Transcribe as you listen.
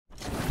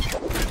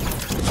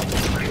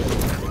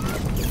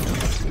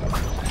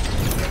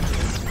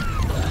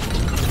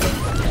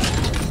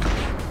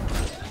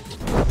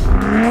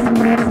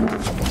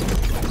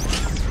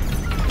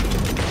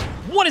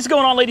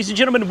going on, ladies and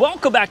gentlemen?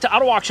 Welcome back to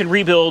Auto Auction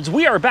Rebuilds.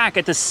 We are back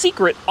at the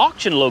secret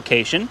auction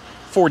location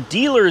for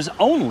dealers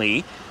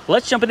only.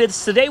 Let's jump into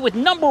this today with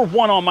number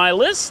one on my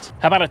list.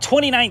 How about a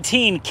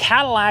 2019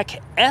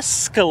 Cadillac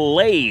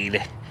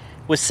Escalade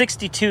with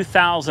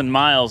 62,000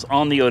 miles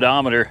on the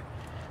odometer.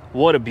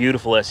 What a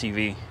beautiful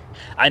SUV.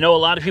 I know a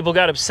lot of people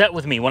got upset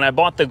with me when I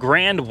bought the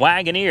Grand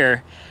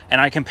Wagoneer and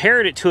I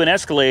compared it to an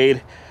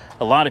Escalade.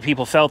 A lot of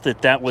people felt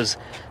that that was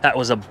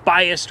a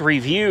biased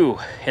review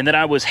and that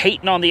I was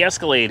hating on the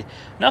Escalade.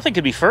 Nothing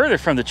could be further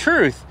from the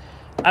truth.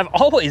 I've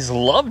always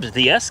loved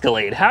the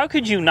Escalade. How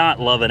could you not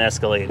love an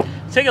Escalade?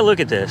 Take a look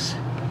at this.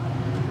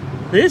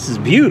 This is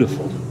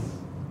beautiful.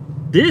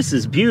 This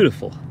is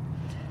beautiful.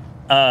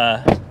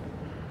 But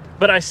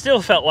I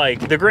still felt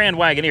like the Grand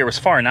Wagoneer was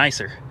far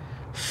nicer.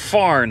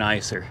 Far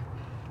nicer.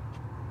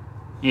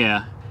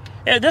 Yeah.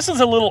 This is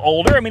a little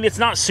older. I mean, it's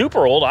not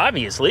super old,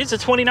 obviously. It's a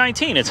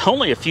 2019. It's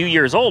only a few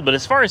years old, but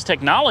as far as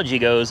technology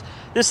goes,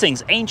 this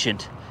thing's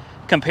ancient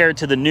compared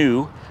to the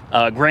new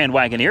Grand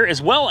Wagoneer,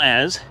 as well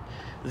as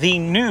the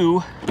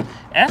new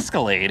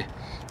Escalade.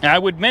 Now, I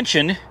would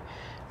mention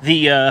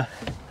the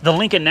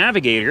Lincoln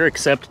Navigator,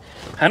 except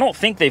I don't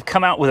think they've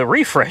come out with a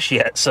refresh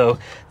yet, so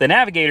the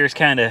Navigator's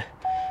kind of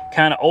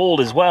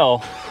old as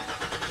well.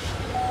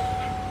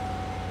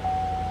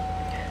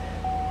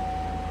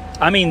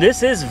 I mean,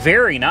 this is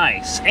very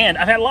nice. And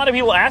I've had a lot of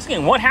people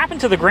asking, what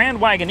happened to the Grand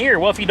Wagoneer?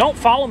 Well, if you don't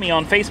follow me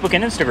on Facebook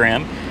and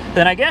Instagram,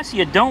 then I guess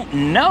you don't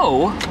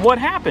know what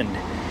happened.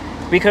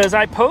 Because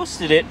I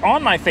posted it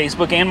on my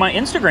Facebook and my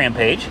Instagram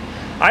page.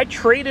 I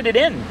traded it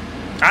in.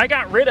 I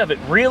got rid of it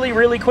really,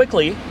 really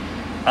quickly.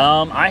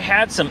 I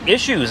had some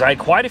issues. I had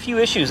quite a few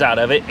issues out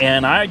of it,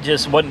 and I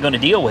just wasn't going to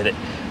deal with it.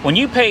 When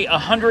you pay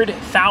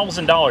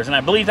 $100,000, and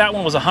I believe that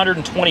one was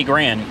 120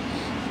 grand,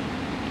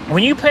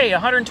 when you pay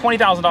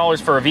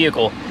 $120,000 for a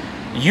vehicle,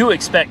 you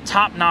expect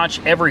top-notch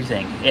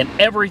everything, and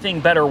everything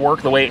better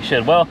work the way it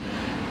should. Well,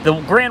 the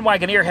Grand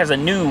Wagoneer has a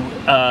new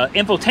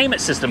infotainment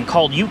system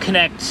called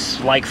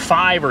Uconnect, like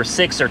 5 or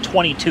 6 or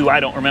 22, I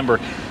don't remember.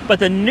 But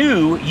the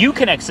new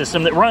Uconnect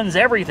system that runs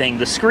everything,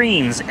 the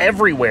screens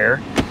everywhere,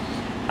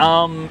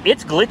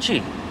 it's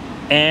glitchy.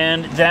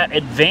 And that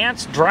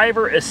advanced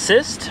driver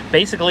assist,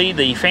 basically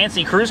the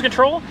fancy cruise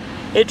control,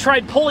 it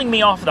tried pulling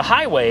me off the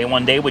highway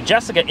one day with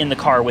Jessica in the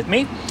car with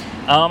me.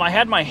 I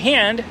had my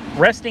hand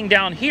resting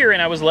down here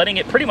and I was letting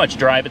it pretty much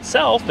drive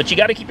itself, but you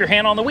got to keep your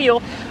hand on the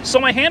wheel.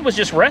 So my hand was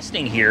just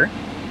resting here,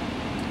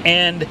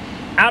 and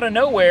out of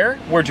nowhere,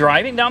 we're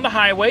driving down the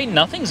highway,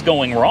 nothing's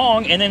going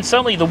wrong, and then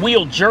suddenly the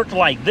wheel jerked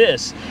like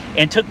this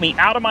and took me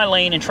out of my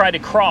lane and tried to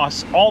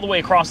cross all the way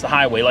across the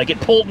highway. Like, it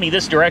pulled me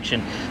this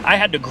direction. I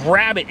had to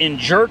grab it and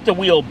jerk the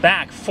wheel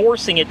back,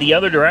 forcing it the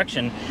other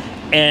direction.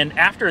 And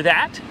after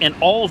that, and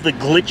all of the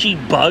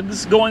glitchy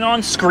bugs going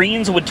on,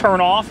 screens would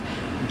turn off,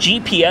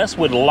 GPS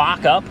would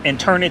lock up and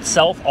turn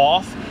itself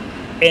off,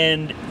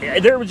 and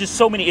there were just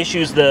so many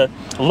issues. The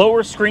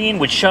lower screen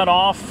would shut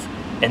off,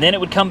 and then it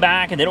would come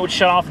back, and then it would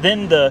shut off.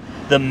 Then the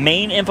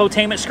main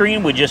infotainment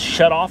screen would just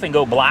shut off and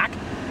go black,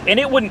 and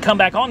it wouldn't come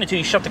back on until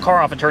you shut the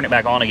car off and turn it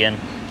back on again.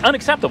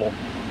 Unacceptable.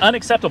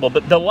 Unacceptable.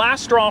 But the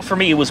last straw for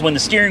me was when the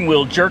steering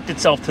wheel jerked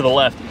itself to the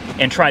left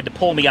and tried to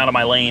pull me out of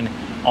my lane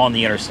on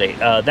the interstate.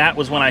 That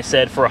was when I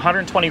said, for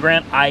 120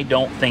 grand, I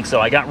don't think so.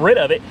 I got rid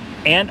of it,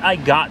 and I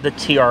got the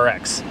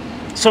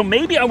TRX. So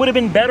maybe I would have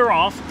been better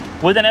off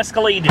with an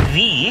Escalade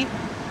V,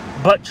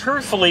 but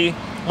truthfully,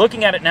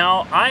 looking at it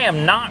now, I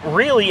am not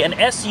really an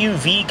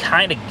SUV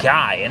kind of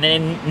guy. And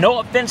then, no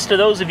offense to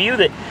those of you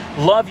that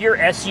love your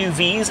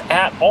SUVs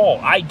at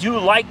all. I do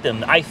like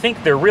them. I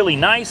think they're really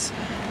nice.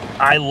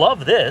 I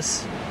love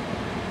this.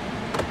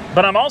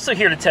 But I'm also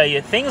here to tell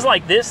you, things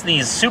like this,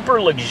 these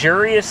super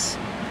luxurious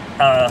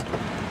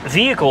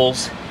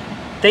vehicles,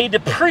 they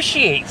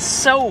depreciate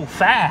so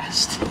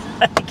fast.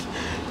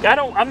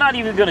 I'm not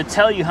even going to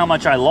tell you how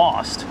much I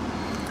lost.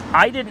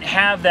 I didn't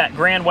have that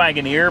Grand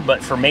Wagoneer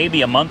but for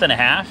maybe a month and a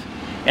half,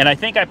 and I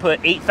think I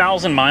put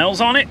 8,000 miles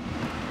on it.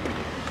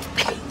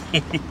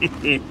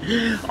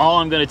 All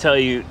I'm going to tell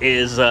you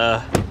is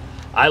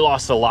I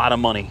lost a lot of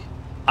money.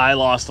 I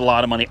lost a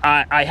lot of money.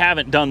 I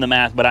haven't done the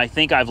math, but I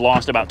think I've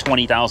lost about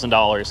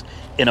 $20,000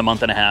 in a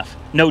month and a half.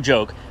 No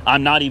joke.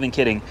 I'm not even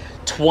kidding.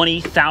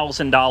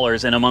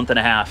 $20,000 in a month and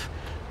a half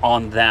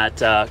on that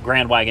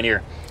Grand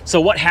Wagoneer. So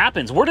what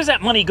happens? Where does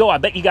that money go? I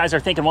bet you guys are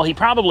thinking, well, he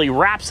probably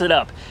wraps it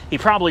up. He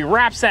probably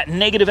wraps that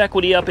negative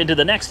equity up into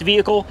the next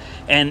vehicle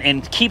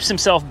and keeps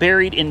himself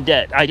buried in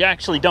debt. I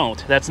actually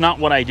don't. That's not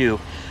what I do.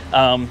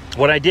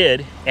 What I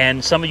did,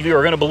 and some of you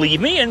are going to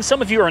believe me, and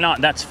some of you are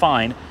not, that's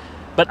fine.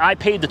 But I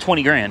paid the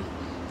 20 grand.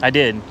 I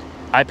did.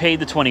 I paid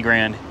the 20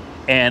 grand,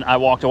 and I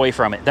walked away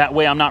from it. That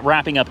way I'm not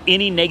wrapping up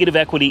any negative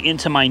equity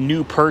into my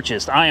new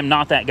purchase. I am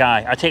not that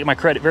guy. I take my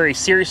credit very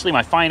seriously,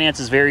 my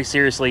finances very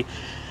seriously.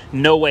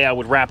 No way I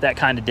would wrap that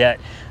kind of debt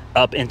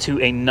up into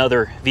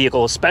another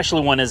vehicle,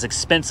 especially one as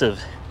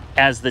expensive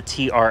as the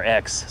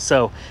TRX.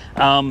 So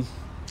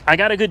I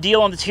got a good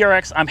deal on the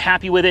TRX. I'm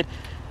happy with it.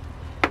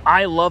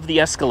 I love the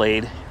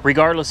Escalade.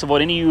 Regardless of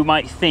what any of you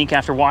might think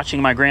after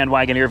watching my Grand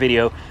Wagoneer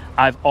video,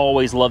 I've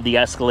always loved the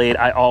Escalade.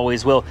 I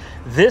always will.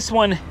 This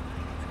one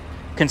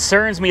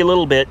concerns me a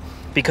little bit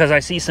because I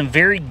see some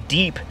very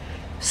deep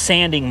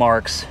sanding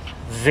marks,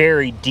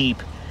 very deep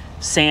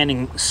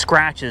sanding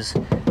scratches.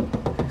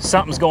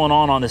 Something's going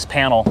on this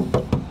panel.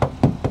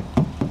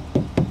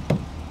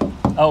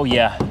 Oh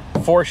yeah,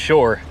 for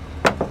sure.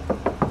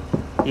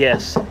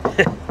 Yes.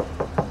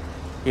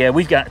 Yeah,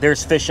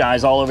 there's fish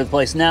eyes all over the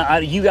place. Now,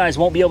 you guys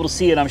won't be able to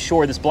see it, I'm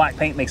sure. This black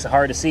paint makes it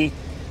hard to see,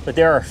 but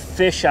there are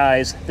fish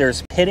eyes,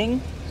 there's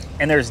pitting,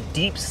 and there's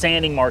deep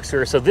sanding marks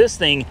here. So this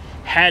thing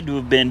had to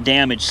have been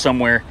damaged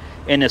somewhere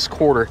in this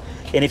quarter.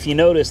 And if you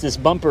notice, this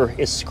bumper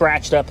is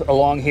scratched up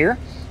along here.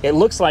 It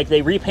looks like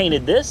they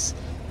repainted this.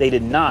 They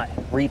did not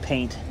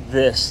repaint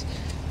this.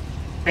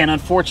 And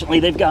unfortunately,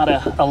 they've got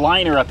a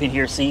liner up in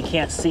here, so you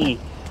can't see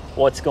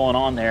what's going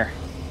on there.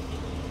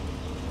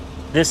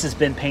 This has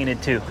been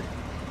painted too.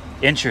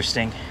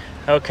 Interesting.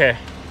 Okay.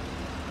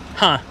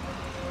 Huh.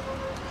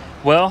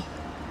 Well,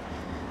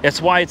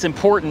 that's why it's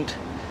important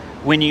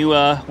when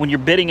you're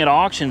bidding at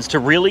auctions to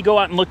really go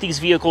out and look these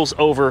vehicles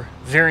over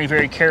very,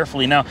 very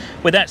carefully. Now,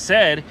 with that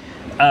said,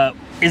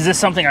 is this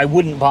something I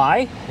wouldn't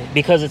buy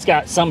because it's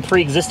got some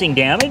pre-existing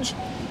damage?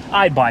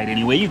 I'd buy it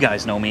anyway. You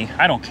guys know me.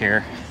 I don't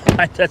care.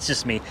 That's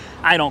just me.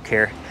 I don't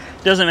care.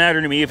 Doesn't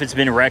matter to me if it's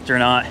been wrecked or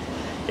not.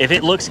 If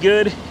it looks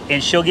good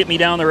and she'll get me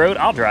down the road,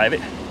 I'll drive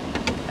it.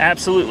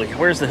 Absolutely.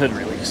 Where's the hood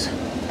release?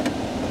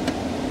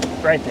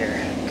 Right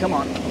there. Come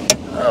on.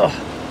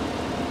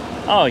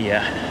 Oh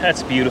yeah,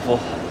 that's beautiful.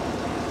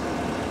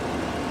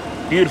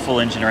 Beautiful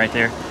engine right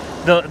there.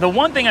 The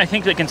one thing I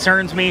think that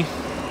concerns me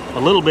a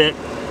little bit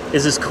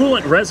is this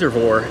coolant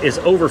reservoir is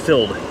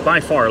overfilled by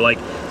far. Like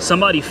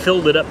somebody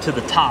filled it up to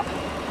the top.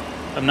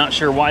 I'm not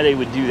sure why they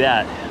would do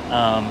that.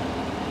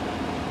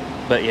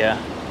 But yeah,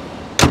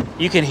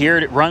 you can hear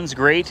it. It runs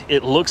great.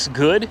 It looks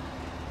good.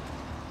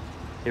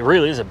 It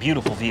really is a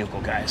beautiful vehicle,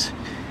 guys.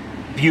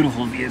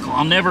 Beautiful vehicle.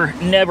 I'll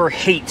never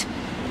hate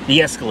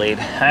the Escalade.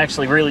 I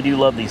actually really do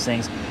love these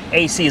things.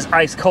 AC is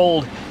ice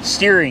cold.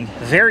 Steering,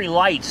 very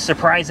light,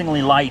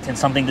 surprisingly light in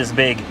something this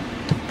big.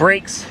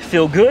 Brakes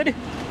feel good.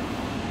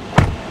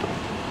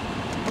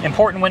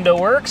 Important window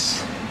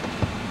works.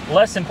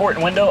 Less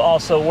important window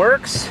also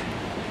works.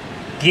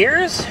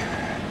 Gears,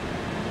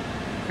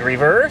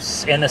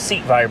 reverse, and the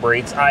seat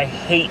vibrates. I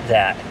hate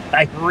that.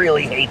 I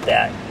really hate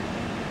that.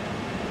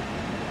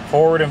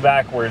 Forward and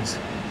backwards,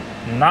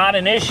 not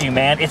an issue,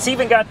 man. It's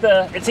even got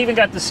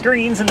the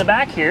screens in the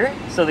back here,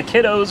 so the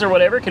kiddos or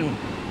whatever can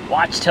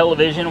watch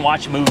television,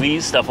 watch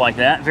movies, stuff like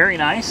that. Very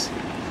nice.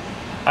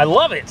 I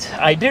love it.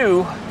 I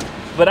do.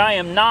 But I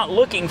am not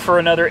looking for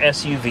another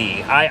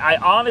SUV. I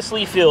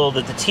honestly feel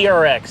that the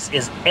TRX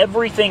is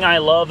everything I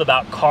love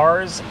about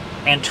cars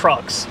and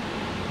trucks,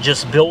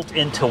 just built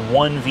into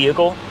one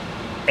vehicle,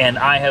 and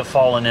I have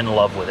fallen in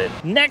love with it.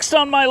 Next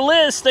on my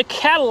list, the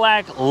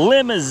Cadillac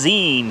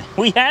Limousine.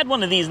 We had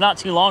one of these not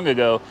too long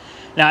ago.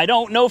 Now, I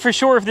don't know for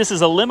sure if this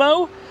is a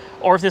limo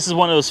or if this is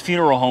one of those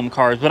funeral home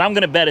cars, but I'm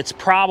gonna bet it's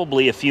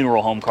probably a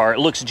funeral home car. It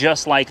looks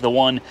just like the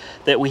one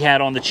that we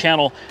had on the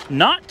channel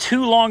not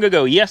too long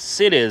ago.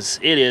 Yes, it is.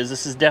 It is.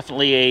 This is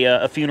definitely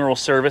a funeral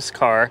service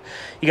car.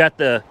 You got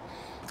the,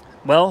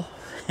 well,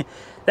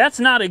 that's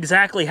not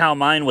exactly how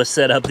mine was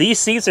set up. These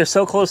seats are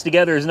so close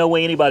together, there's no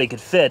way anybody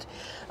could fit.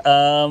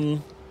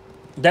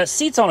 That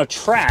seat's on a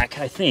track,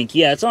 I think.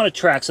 Yeah, it's on a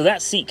track, so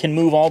that seat can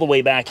move all the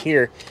way back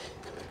here.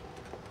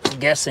 I'm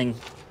guessing.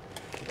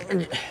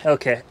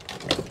 Okay.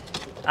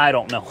 I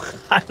don't know.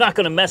 I'm not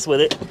going to mess with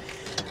it.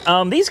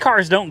 These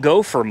cars don't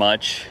go for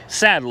much,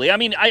 sadly. I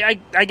mean,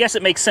 I guess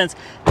it makes sense.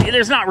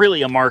 There's not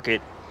really a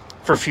market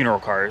for funeral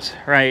cars,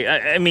 right?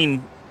 I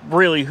mean,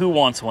 really, who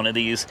wants one of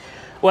these?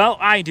 Well,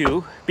 I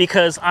do,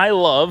 because I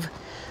love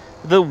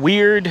the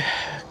weird,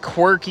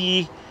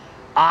 quirky,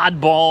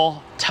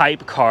 oddball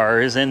type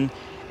cars, and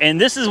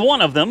this is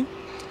one of them.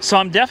 So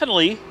I'm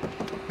definitely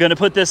going to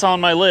put this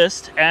on my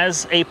list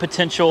as a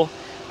potential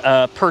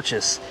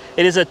purchase.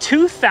 It is a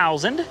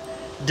 2000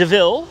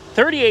 DeVille,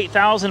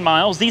 38,000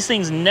 miles. These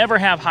things never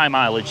have high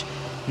mileage,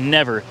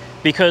 never,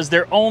 because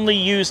they're only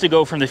used to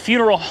go from the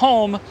funeral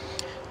home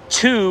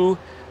to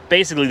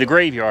basically the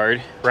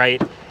graveyard,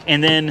 right?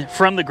 And then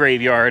from the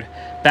graveyard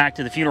back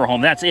to the funeral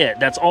home. That's it.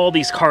 That's all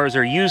these cars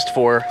are used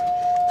for.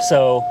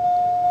 So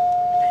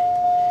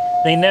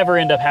they never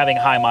end up having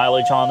high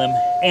mileage on them.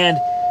 And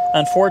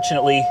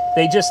unfortunately,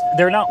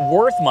 they're not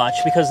worth much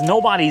because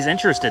nobody's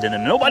interested in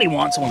them. Nobody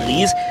wants one of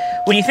these.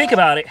 When you think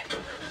about it,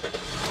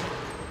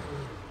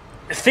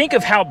 think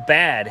of how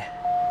bad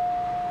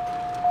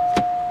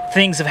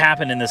things have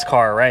happened in this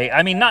car, right?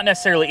 I mean, not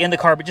necessarily in the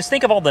car, but just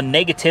think of all the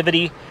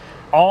negativity,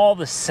 all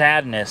the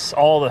sadness,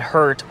 all the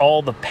hurt,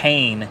 all the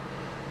pain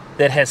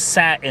that has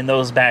sat in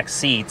those back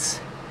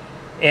seats.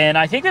 And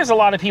I think there's a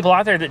lot of people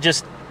out there that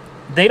just,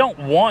 they don't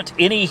want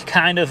any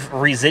kind of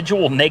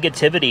residual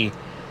negativity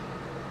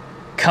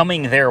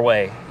coming their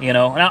way, you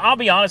know? Now, I'll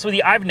be honest with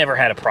you, I've never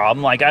had a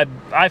problem. Like,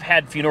 I've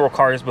had funeral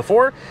cars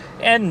before,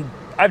 and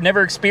I've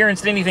never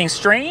experienced anything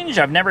strange.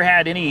 I've never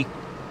had any,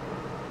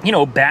 you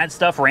know, bad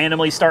stuff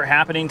randomly start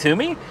happening to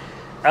me.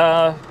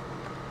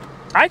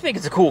 I think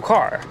it's a cool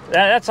car.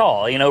 That's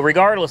all. You know,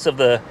 regardless of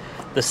the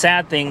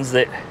sad things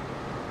that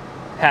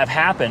have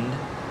happened,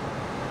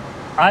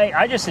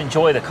 I just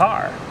enjoy the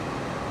car.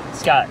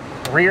 It's got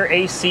rear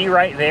AC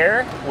right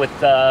there with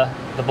the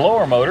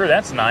blower motor.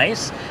 That's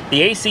nice.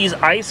 The AC's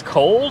ice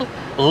cold,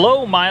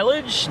 low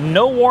mileage,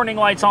 no warning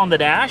lights on the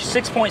dash,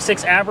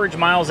 6.6 average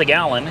miles a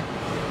gallon.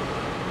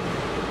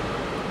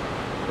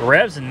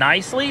 Revs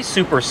nicely,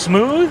 super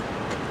smooth.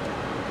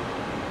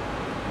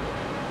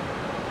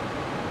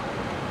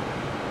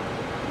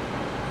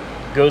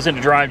 Goes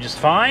into drive just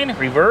fine.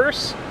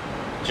 Reverse,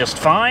 just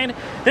fine.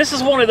 This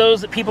is one of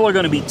those that people are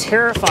going to be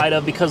terrified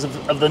of because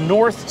of the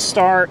North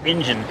Star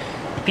engine.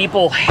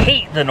 People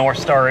hate the North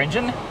Star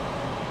engine.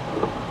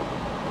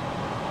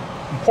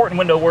 Important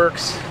window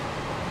works.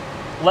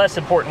 Less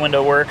important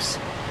window works.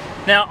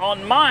 Now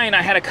on mine,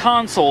 I had a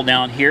console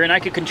down here and I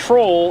could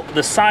control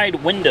the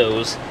side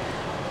windows,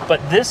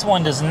 but this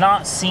one does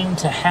not seem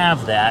to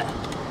have that.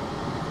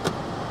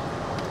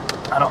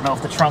 I don't know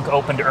if the trunk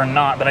opened or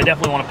not, but I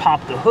definitely want to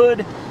pop the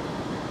hood.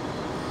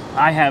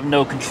 I have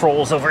no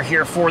controls over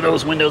here for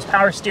those windows.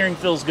 Power steering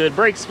feels good,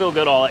 brakes feel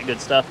good, all that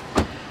good stuff.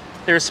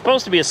 There's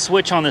supposed to be a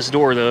switch on this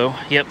door though.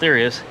 Yep, there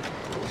is.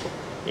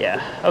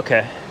 Yeah,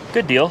 okay,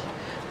 good deal.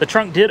 The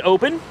trunk did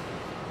open.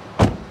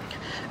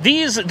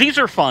 These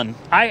are fun.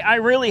 I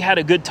really had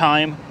a good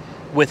time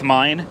with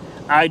mine.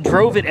 I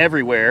drove it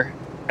everywhere.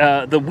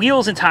 The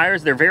wheels and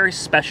tires, they're very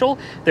special.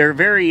 They're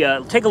very,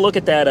 take a look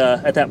at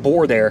that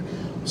bore there.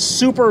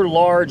 Super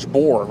large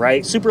bore,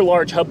 right? Super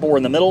large hub bore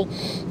in the middle,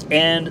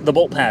 and the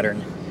bolt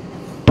pattern.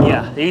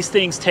 Yeah, these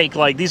things take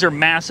like, these are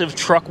massive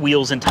truck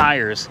wheels and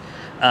tires,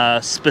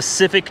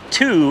 specific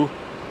to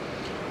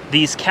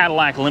these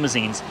Cadillac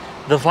limousines.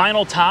 The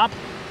vinyl top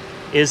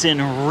is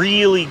in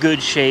really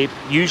good shape.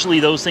 Usually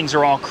those things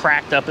are all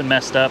cracked up and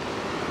messed up.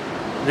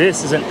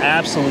 This is an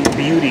absolute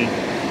beauty.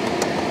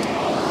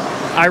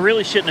 I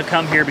really shouldn't have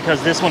come here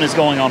because this one is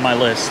going on my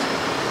list.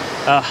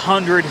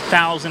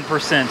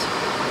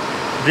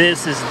 100,000%.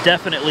 This is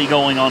definitely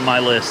going on my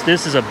list.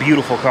 This is a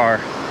beautiful car.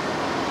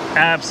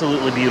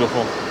 Absolutely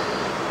beautiful.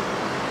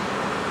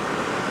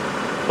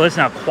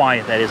 Listen how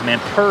quiet that is, man.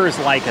 Purrs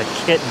like a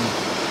kitten.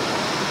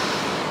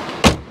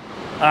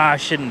 I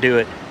shouldn't do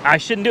it. I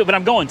shouldn't do it, but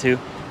I'm going to.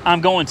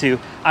 I'm going to.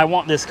 I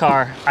want this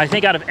car. I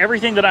think out of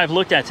everything that I've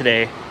looked at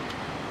today,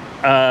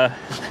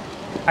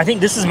 I think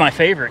this is my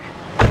favorite.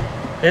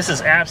 This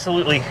is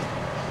absolutely...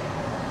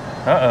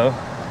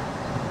 Uh-oh.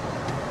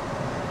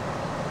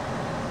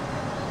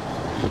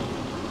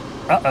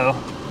 Uh-oh.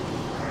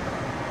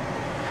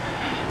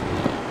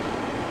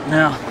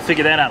 No,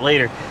 figure that out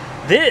later.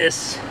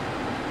 This...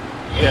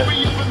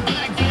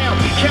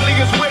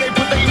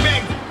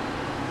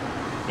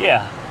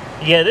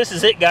 Yeah, this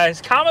is it, guys.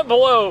 Comment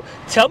below.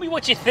 Tell me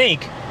what you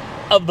think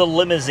of the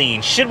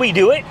limousine. Should we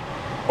do it,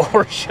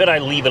 or should I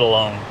leave it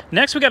alone?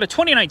 Next, we got a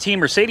 2019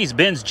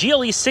 Mercedes-Benz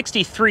GLE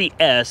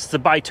 63s, the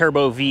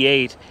bi-turbo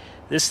V8.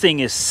 This thing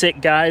is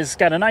sick, guys. It's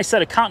got a nice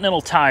set of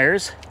Continental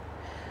tires.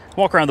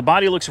 Walk around, the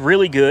body looks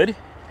really good.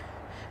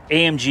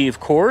 AMG,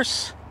 of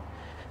course.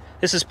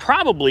 This is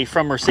probably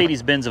from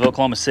Mercedes-Benz of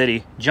Oklahoma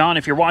City. John,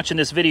 if you're watching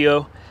this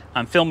video,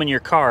 I'm filming your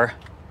car.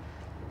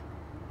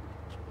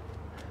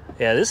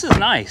 Yeah, this is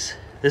nice.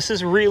 This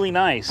is really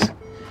nice.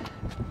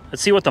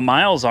 Let's see what the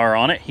miles are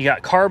on it. You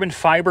got carbon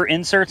fiber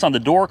inserts on the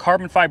door,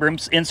 carbon fiber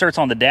inserts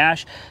on the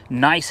dash,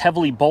 nice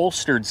heavily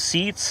bolstered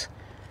seats.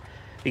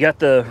 You got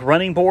the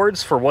running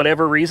boards for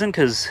whatever reason,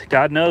 because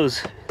God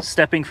knows,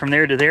 stepping from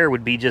there to there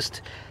would be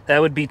just, that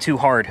would be too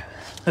hard.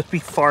 That'd be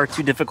far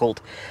too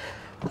difficult.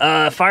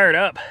 Fire it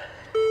up.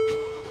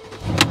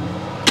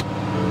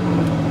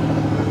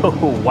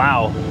 Oh,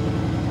 wow.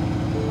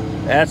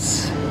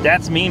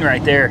 That's mean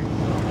right there.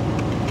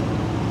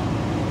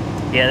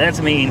 Yeah,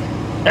 that's mean.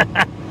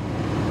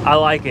 I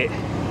like it.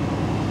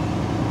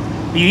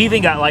 You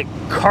even got like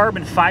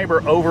carbon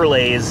fiber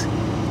overlays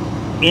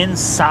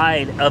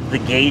inside of the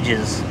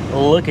gauges.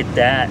 Look at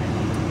that.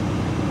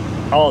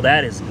 Oh,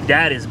 that is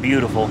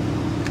beautiful.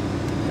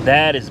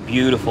 That is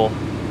beautiful.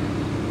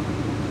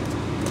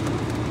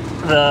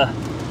 The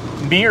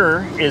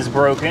mirror is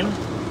broken.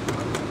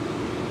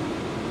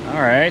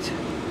 All right.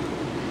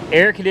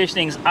 Air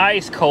conditioning's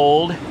ice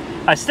cold.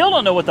 I still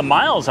don't know what the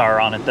miles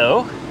are on it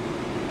though.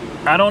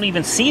 I don't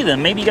even see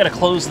them. Maybe you got to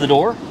close the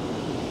door.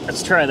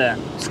 Let's try that.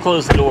 Let's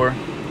close the door.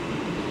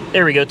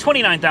 There we go.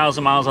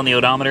 29,000 miles on the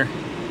odometer.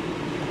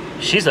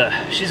 She's a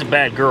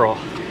bad girl.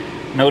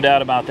 No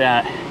doubt about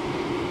that.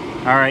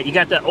 All right, you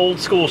got that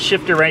old school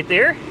shifter right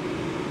there.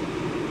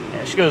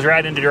 Yeah, she goes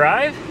right into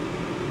drive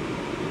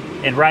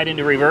and right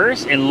into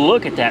reverse. And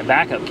look at that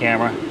backup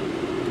camera.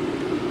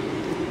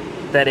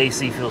 That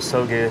AC feels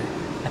so good.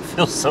 It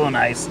feels so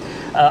nice.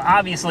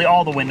 Obviously,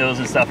 all the windows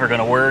and stuff are going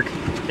to work.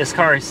 This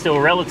car is still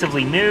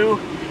relatively new.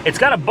 It's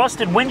got a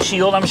busted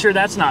windshield. I'm sure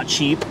that's not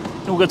cheap.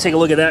 We'll go take a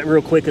look at that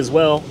real quick as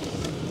well.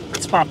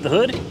 Let's pop the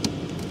hood.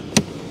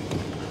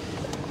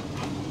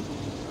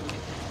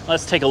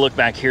 Let's take a look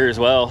back here as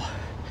well.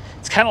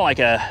 It's kind of like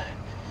a...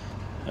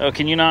 Oh,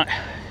 can you not...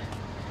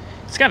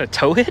 It's got a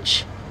tow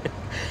hitch.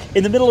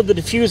 in the middle of the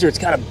diffuser,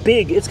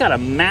 it's got a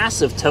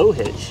massive tow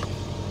hitch.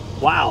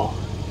 Wow.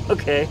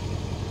 Okay.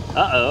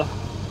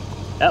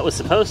 Uh-oh. That was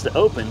supposed to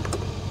open.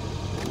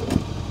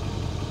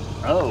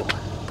 Oh.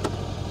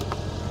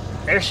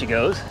 There she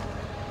goes.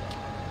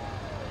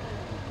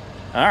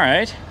 All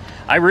right.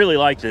 I really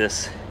like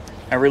this.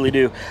 I really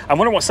do. I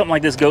wonder what something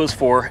like this goes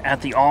for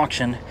at the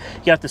auction.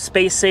 You got the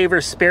Space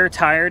Saver spare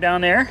tire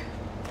down there.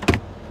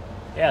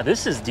 Yeah,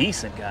 this is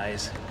decent,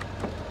 guys.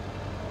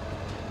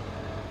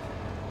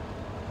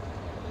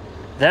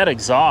 That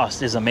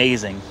exhaust is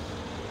amazing.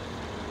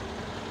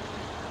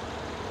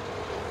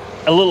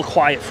 A little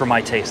quiet for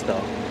my taste,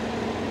 though.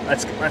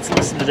 Let's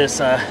listen to this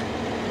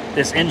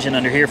this engine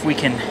under here if we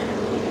can.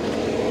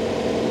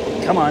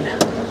 Come on.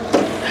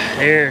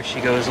 There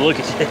she goes. Look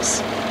at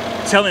this.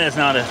 Tell me that's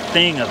not a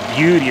thing of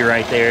beauty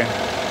right there.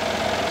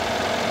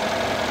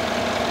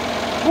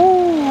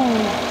 Woo!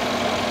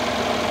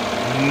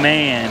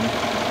 Man.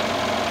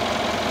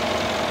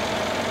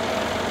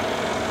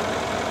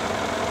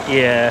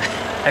 Yeah,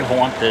 I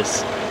want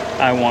this.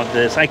 I want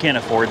this. I can't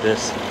afford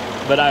this,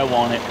 but I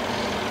want it.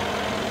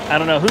 I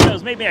don't know. Who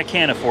knows? Maybe I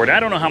can afford it. I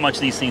don't know how much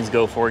these things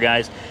go for,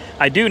 guys.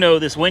 I do know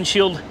this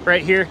windshield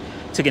right here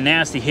took a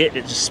nasty hit.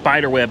 It just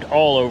spider-webbed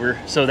all over.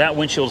 So that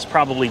windshield is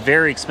probably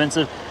very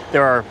expensive.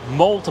 There are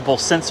multiple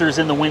sensors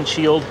in the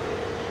windshield.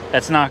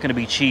 That's not going to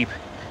be cheap.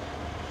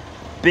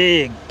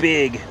 Big,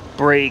 big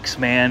brakes,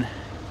 man.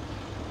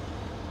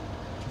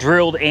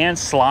 Drilled and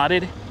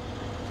slotted.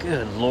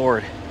 Good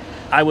Lord.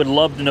 I would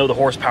love to know the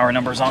horsepower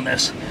numbers on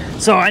this.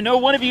 So I know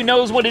one of you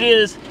knows what it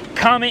is.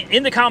 Comment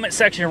in the comment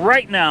section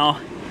right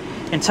now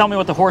and tell me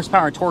what the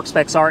horsepower and torque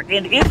specs are.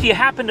 And if you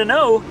happen to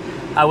know,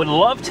 I would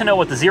love to know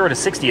what the 0 to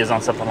 60 is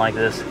on something like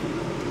this.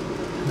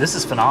 This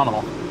is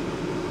phenomenal.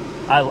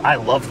 I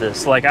love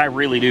this. Like, I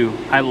really do.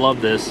 I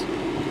love this.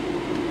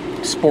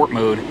 Sport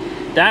mode.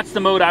 That's the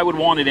mode I would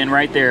want it in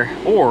right there.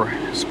 Or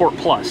Sport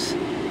Plus.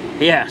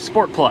 Yeah,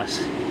 Sport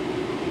Plus.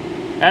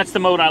 That's the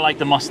mode I like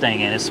the Mustang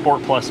in, is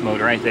Sport Plus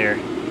mode right there.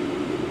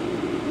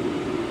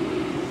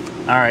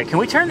 All right, can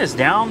we turn this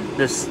down?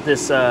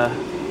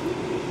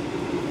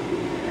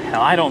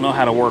 Hell, I don't know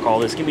how to work all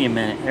this. Give me a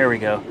minute. There we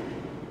go.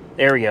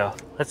 There we go.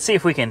 Let's see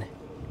if we can.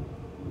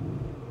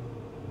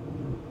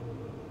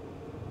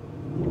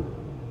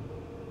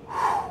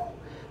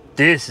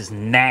 This is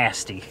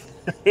nasty.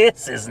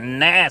 This is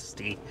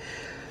nasty.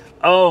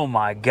 Oh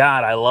my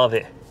God, I love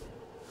it.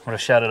 I'm gonna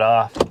shut it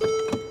off.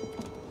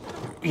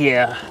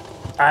 Yeah,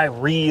 I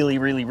really,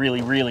 really,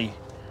 really, really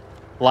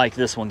like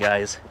this one,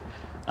 guys.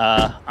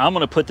 I'm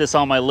gonna put this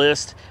on my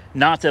list.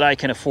 Not that I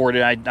can afford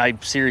it. I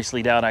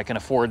seriously doubt I can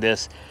afford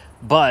this,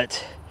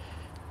 but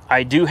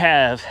I do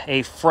have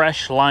a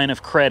fresh line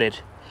of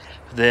credit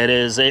that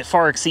is, it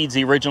far exceeds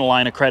the original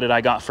line of credit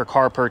I got for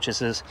car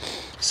purchases.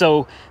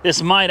 So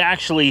this might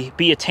actually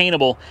be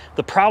attainable.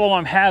 The problem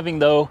I'm having,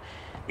 though,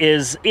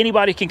 is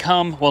anybody can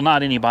come, well,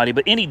 not anybody,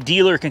 but any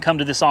dealer can come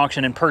to this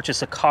auction and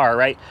purchase a car,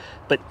 right?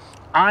 But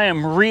I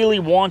am really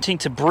wanting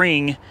to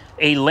bring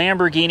a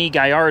Lamborghini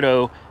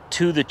Gallardo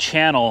to the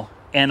channel,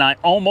 and I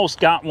almost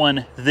got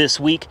one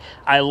this week.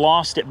 I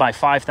lost it by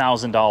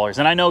 $5,000.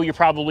 And I know you're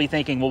probably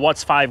thinking, well,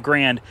 what's $5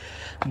 grand?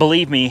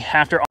 Believe me,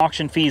 after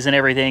auction fees and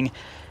everything,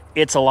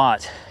 it's a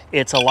lot.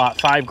 It's a lot.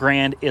 $5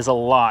 grand is a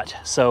lot.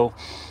 So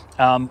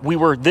we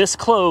were this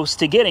close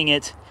to getting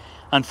it.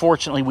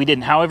 Unfortunately, we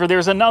didn't. However,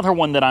 there's another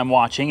one that I'm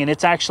watching, and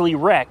it's actually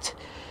wrecked.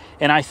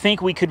 And I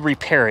think we could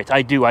repair it.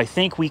 I do. I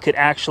think we could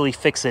actually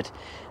fix it.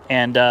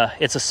 And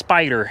it's a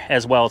Spider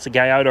as well. It's a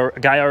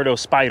Gallardo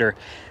Spider.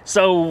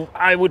 So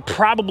I would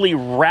probably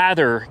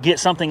rather get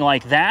something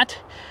like that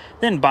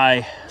than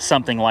buy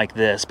something like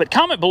this. But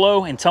comment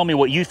below and tell me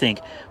what you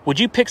think. Would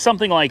you pick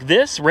something like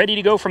this, ready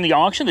to go from the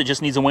auction that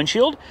just needs a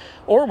windshield?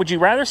 Or would you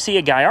rather see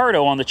a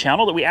Gallardo on the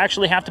channel that we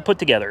actually have to put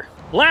together?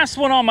 Last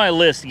one on my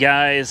list,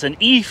 guys, an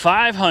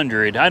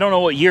E500. I don't know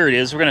what year it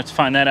is. We're gonna have to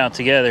find that out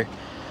together.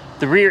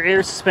 The rear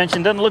air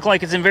suspension doesn't look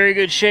like it's in very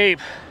good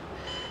shape.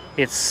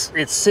 It's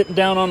sitting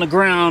down on the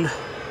ground.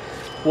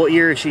 What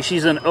year is she?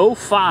 She's an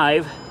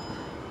 05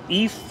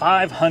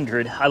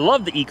 E500. I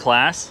love the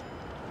E-Class.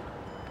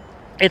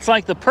 It's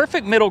like the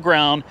perfect middle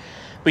ground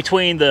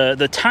between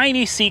the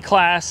tiny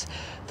C-Class,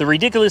 the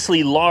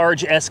ridiculously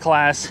large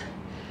S-Class.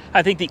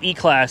 I think the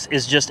E-Class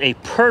is just a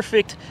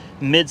perfect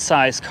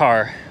mid-size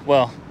car.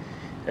 Well,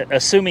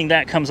 assuming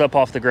that comes up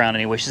off the ground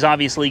anyway. She's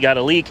obviously got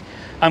a leak.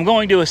 I'm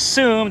going to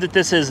assume that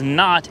this is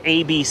not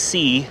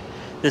ABC.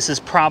 This is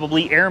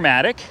probably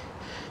Airmatic.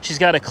 She's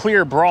got a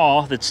clear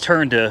bra that's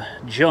turned to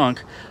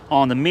junk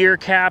on the mirror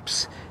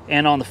caps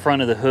and on the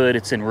front of the hood.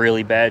 It's in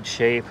really bad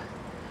shape.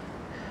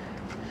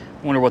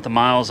 Wonder what the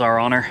miles are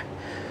on her.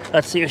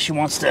 Let's see if she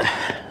wants to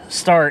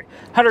start.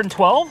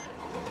 112?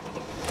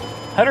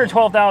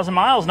 112,000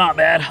 miles, not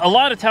bad. A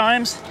lot of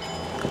times,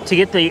 to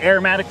get the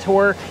Airmatic to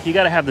work, you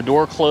gotta have the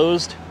door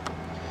closed.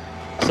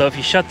 So if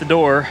you shut the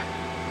door,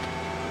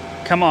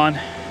 come on,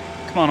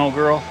 old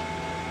girl.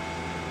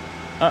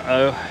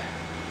 Uh-oh.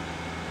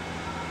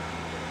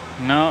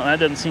 No, that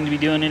doesn't seem to be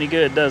doing any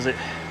good, does it?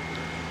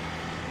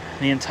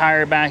 The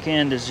entire back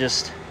end is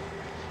just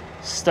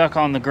stuck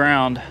on the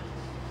ground.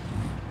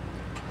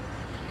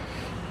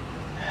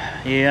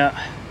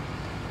 Yeah.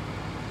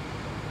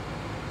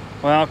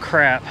 Well,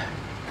 crap.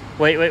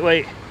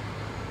 Wait.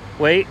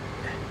 Wait.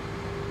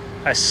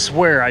 I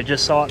swear I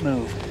just saw it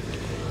move.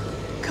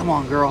 Come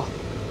on, girl.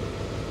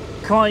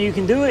 Come on, you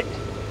can do it.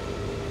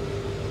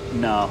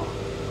 No.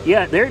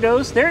 Yeah, there it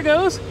goes. There it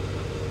goes.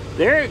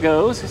 There it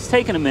goes. It's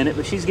taking a minute,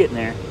 but she's getting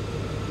there.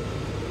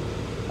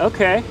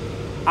 Okay.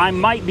 I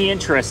might be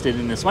interested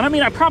in this one. I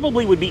mean, I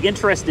probably would be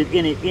interested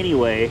in it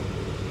anyway.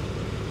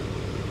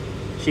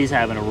 She's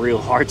having a real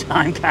hard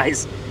time,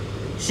 guys.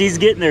 She's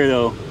getting there,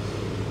 though.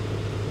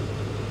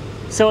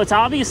 So it's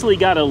obviously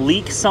got a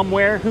leak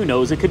somewhere. Who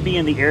knows? It could be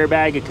in the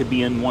airbag. It could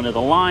be in one of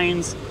the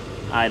lines.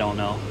 I don't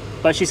know.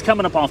 But she's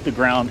coming up off the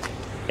ground,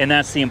 and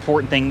that's the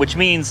important thing, which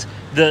means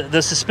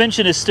the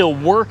suspension is still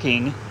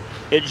working.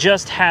 It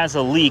just has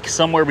a leak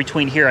somewhere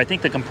between here. I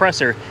think the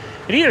compressor,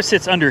 it either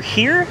sits under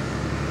here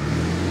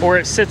or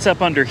it sits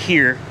up under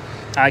here.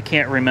 I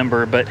can't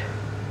remember, but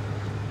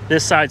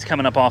this side's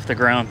coming up off the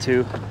ground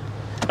too.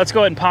 Let's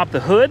go ahead and pop the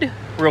hood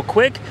real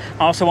quick.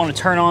 I also want to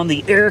turn on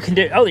the air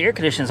condition. Oh, the air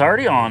conditioning's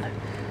already on.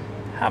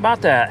 How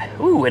about that?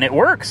 Ooh, and it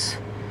works.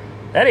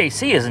 That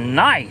AC is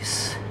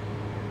nice.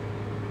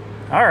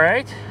 All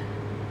right.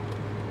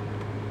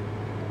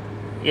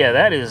 Yeah,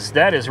 that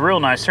is real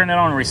nice. Turn it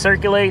on and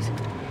recirculate.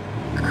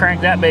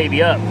 Crank that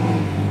baby up.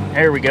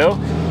 There we go.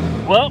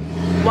 Well,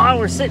 while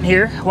we're sitting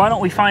here, why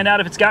don't we find out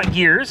if it's got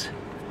gears?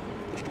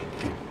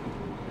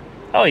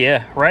 Oh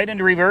yeah, right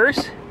into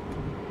reverse,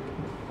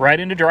 right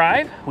into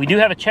drive. We do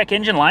have a check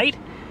engine light.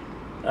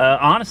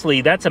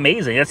 Honestly, that's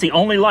amazing. That's the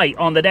only light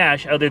on the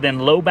dash other than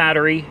low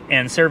battery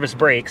and service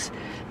brakes.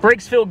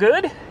 Brakes feel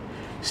good.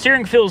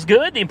 Steering feels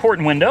good. The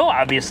important window,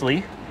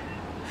 obviously,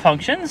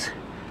 functions.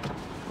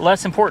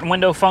 Less important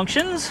window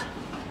functions.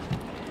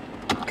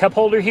 Cup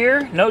holder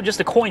here. No, just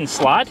a coin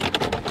slot.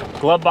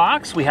 Glove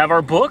box. We have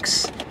our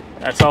books.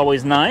 That's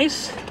always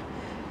nice.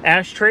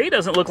 Ashtray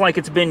doesn't look like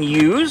it's been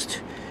used.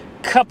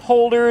 Cup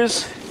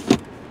holders.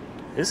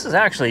 This is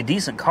actually a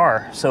decent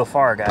car so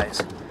far,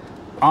 guys.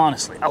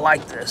 Honestly, I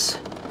like this.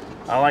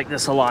 I like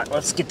this a lot.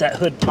 Let's get that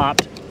hood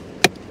popped.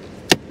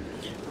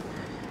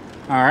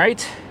 All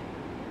right.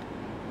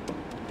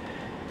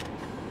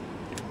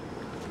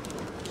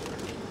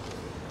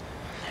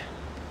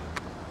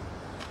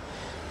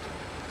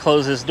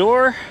 Close this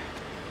door.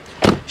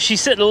 She's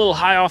sitting a little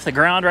high off the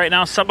ground right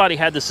now. Somebody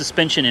had the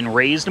suspension in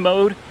raised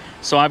mode,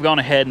 so I've gone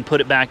ahead and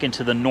put it back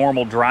into the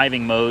normal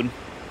driving mode.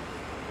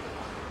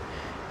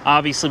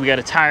 Obviously, we got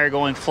a tire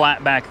going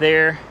flat back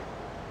there.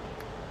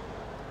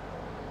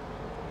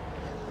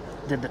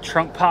 Did the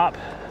trunk pop?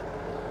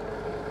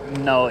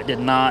 No, it did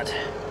not.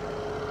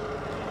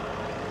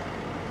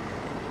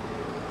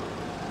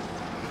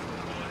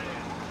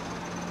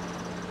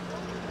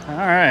 All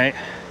right.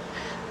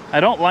 I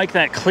don't like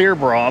that clear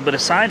bra, but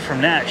aside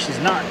from that, she's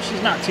not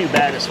too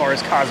bad as far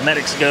as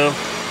cosmetics go.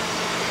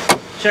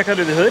 Check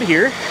under the hood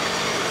here.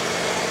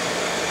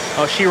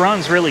 Oh, she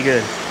runs really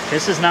good.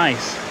 This is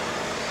nice.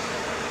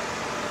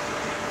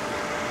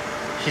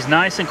 She's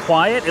nice and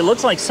quiet. It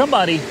looks like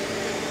somebody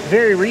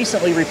very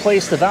recently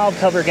replaced the valve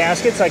cover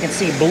gaskets. I can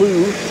see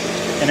blue,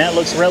 and that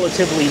looks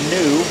relatively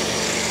new.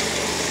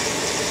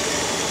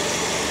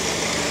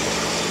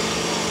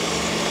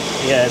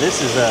 Yeah,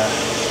 this is a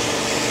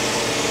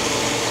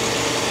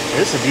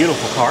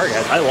beautiful car,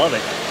 guys. I love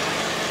it.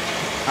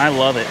 I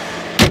love it.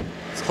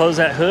 Let's close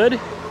that hood.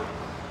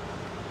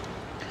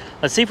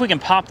 Let's see if we can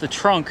pop the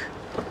trunk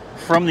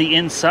from the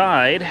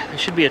inside. There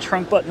should be a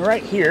trunk button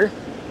right here.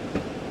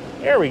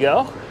 There we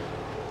go.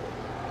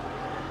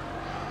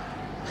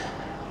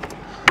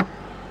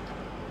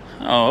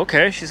 Oh,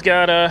 okay. She's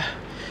got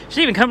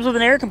she even comes with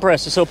an air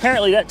compressor. So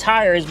apparently that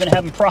tire has been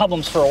having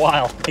problems for a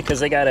while because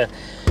they got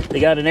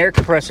an air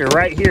compressor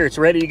right here. It's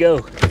ready to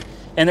go.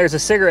 And there's a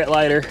cigarette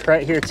lighter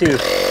right here too.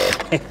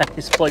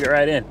 Just plug it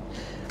right in.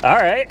 All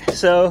right,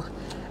 so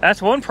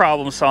that's one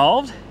problem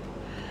solved.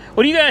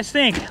 What do you guys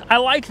think? I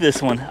like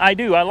this one. I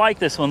do. I like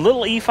this one.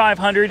 Little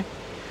E500.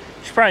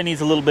 She probably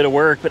needs a little bit of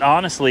work, but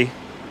honestly,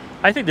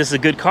 I think this is a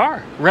good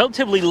car.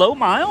 Relatively low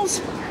miles.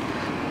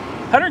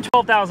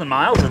 112,000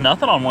 miles is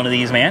nothing on one of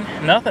these,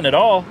 man. Nothing at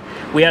all.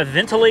 We have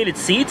ventilated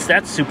seats.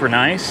 That's super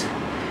nice.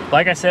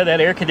 Like I said, that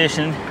air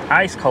conditioned,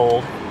 ice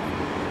cold.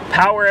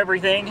 Power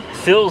everything.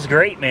 Feels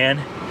great, man.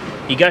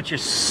 You got your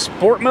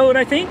sport mode,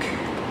 I think.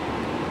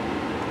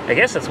 I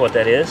guess that's what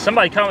that is.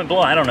 Somebody comment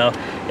below. I don't know.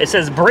 It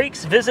says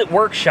brakes visit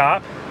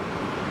workshop.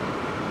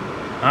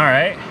 All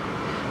right.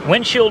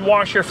 Windshield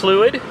washer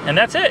fluid, and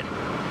that's it.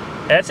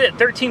 That's it.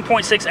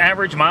 13.6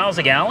 average miles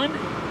a gallon.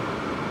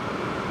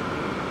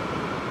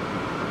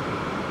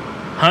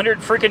 100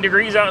 freaking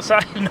degrees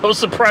outside. No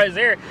surprise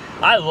there.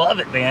 I love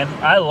it, man.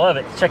 I love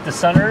it. Check the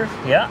sunroof.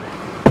 Yeah.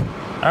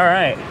 All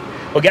right.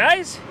 Well,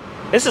 guys,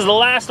 this is the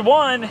last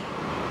one.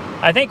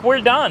 I think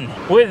we're done.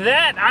 With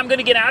that, I'm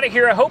gonna get out of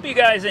here. I hope you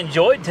guys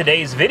enjoyed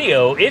today's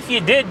video. If you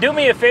did, do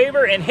me a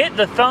favor and hit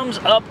the thumbs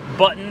up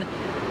button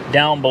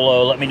down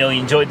below. Let me know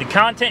you enjoyed the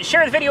content.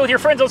 Share the video with your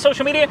friends on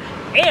social media,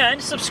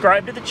 and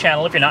subscribe to the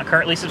channel if you're not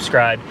currently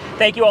subscribed.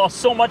 Thank you all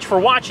so much for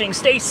watching.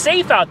 Stay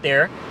safe out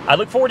there. I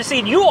look forward to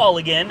seeing you all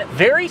again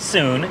very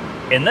soon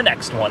in the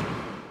next one.